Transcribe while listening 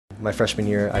My freshman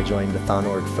year, I joined the THON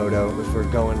org FOTO. If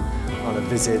we're going on a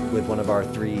visit with one of our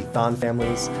 3 THON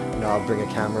families, I'll bring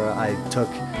a camera.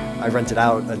 I rented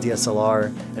out a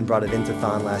DSLR and brought it into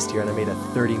THON last year, and I made a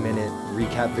 30-minute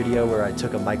recap video where I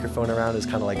took a microphone around. It was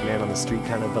kind of like man on the street,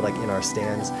 but like in our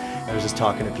stands. I was just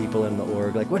talking to people in the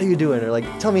org, like, what are you doing? Or like,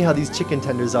 tell me how these chicken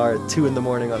tenders are at 2 in the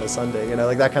morning on a Sunday,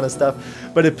 like that kind of stuff.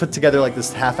 But it put together like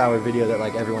this half-hour video that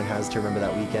like everyone has to remember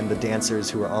that weekend. The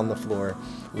dancers who were on the floor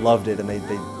loved it, and they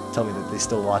tell me that they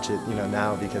still watch it,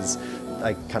 now because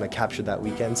I kind of captured that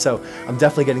weekend. So I'm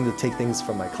definitely getting to take things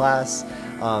from my class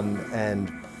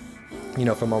and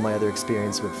from all my other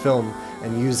experience with film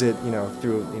and use it,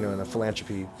 through, in a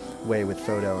philanthropy way with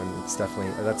photo. And it's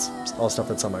definitely, that's all stuff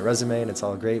that's on my resume, and it's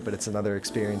all great, but it's another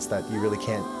experience that you really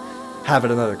can't have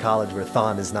at another college where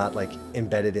THON is not like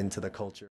embedded into the culture.